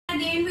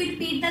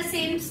repeat the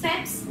same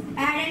steps.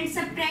 Add and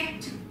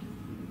subtract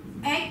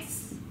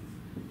x,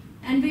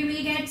 and we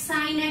will get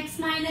sin x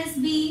minus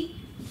b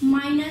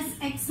minus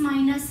x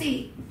minus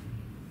a.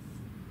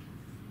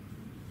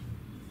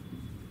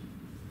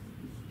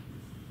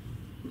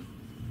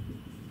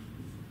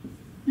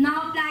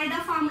 Now apply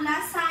the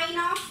formula sin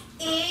of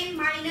a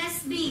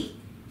minus b.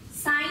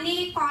 Sin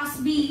a cos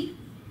b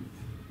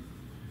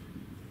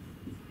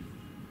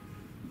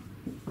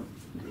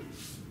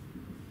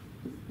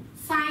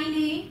sin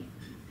a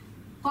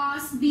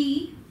cos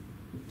b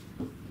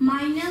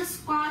minus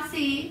cos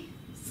a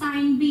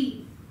sin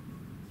b.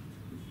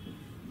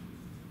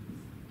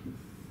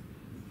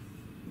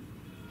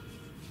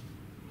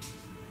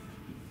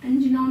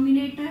 And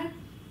denominator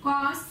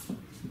cos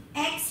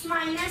x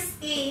minus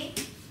a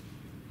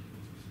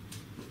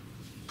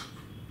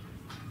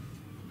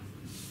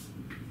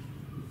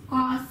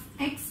cos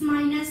x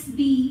minus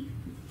b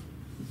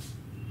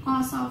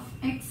cos of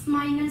x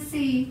minus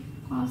a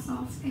cos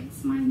of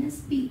x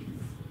minus b.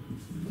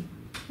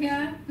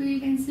 Here we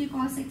can see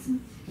cos x.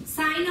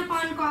 Sin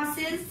upon cos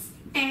is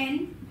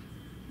tan.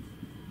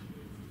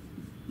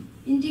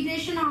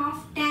 Integration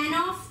of tan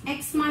of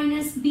x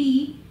minus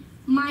b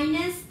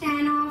minus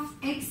tan of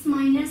x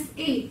minus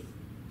a.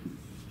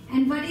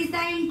 And what is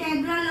the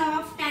integral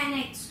of tan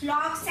x?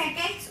 Log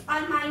sec x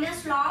or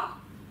minus log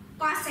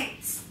cos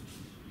x.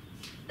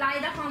 Apply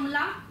the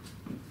formula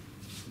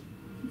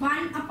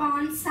 1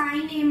 upon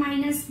sin a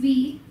minus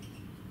b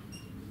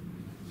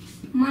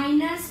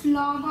minus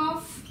log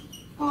of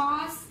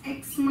cos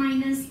x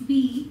minus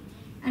b,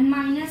 and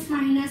minus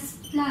minus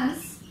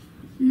plus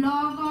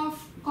log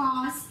of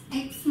cos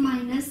x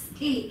minus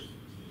a.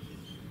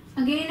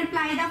 Again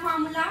apply the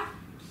formula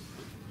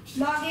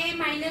log a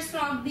minus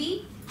log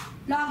b,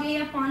 log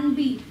a upon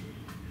b.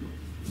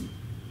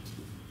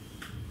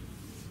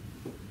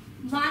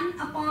 1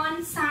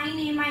 upon sin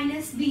a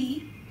minus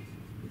b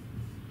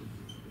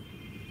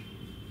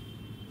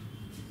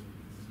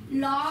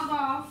log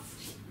of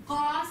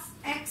cos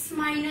x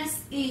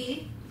minus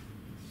a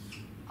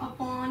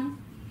upon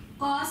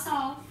cos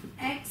of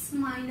x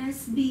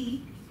minus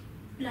b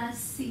plus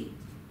c.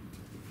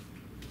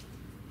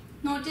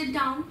 Note it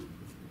down.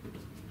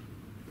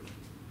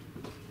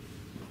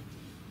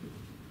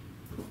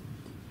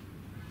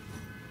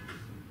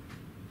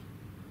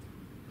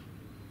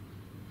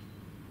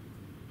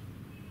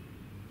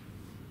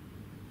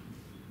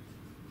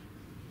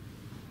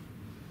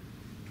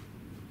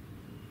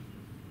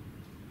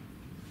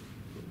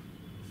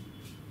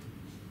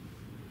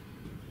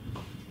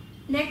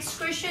 Next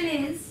question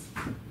is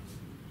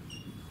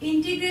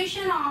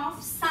integration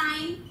of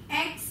sin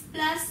x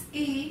plus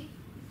a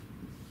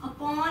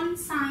upon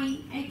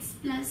sin x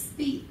plus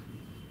b.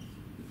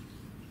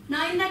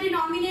 Now in the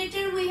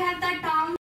denominator we have the term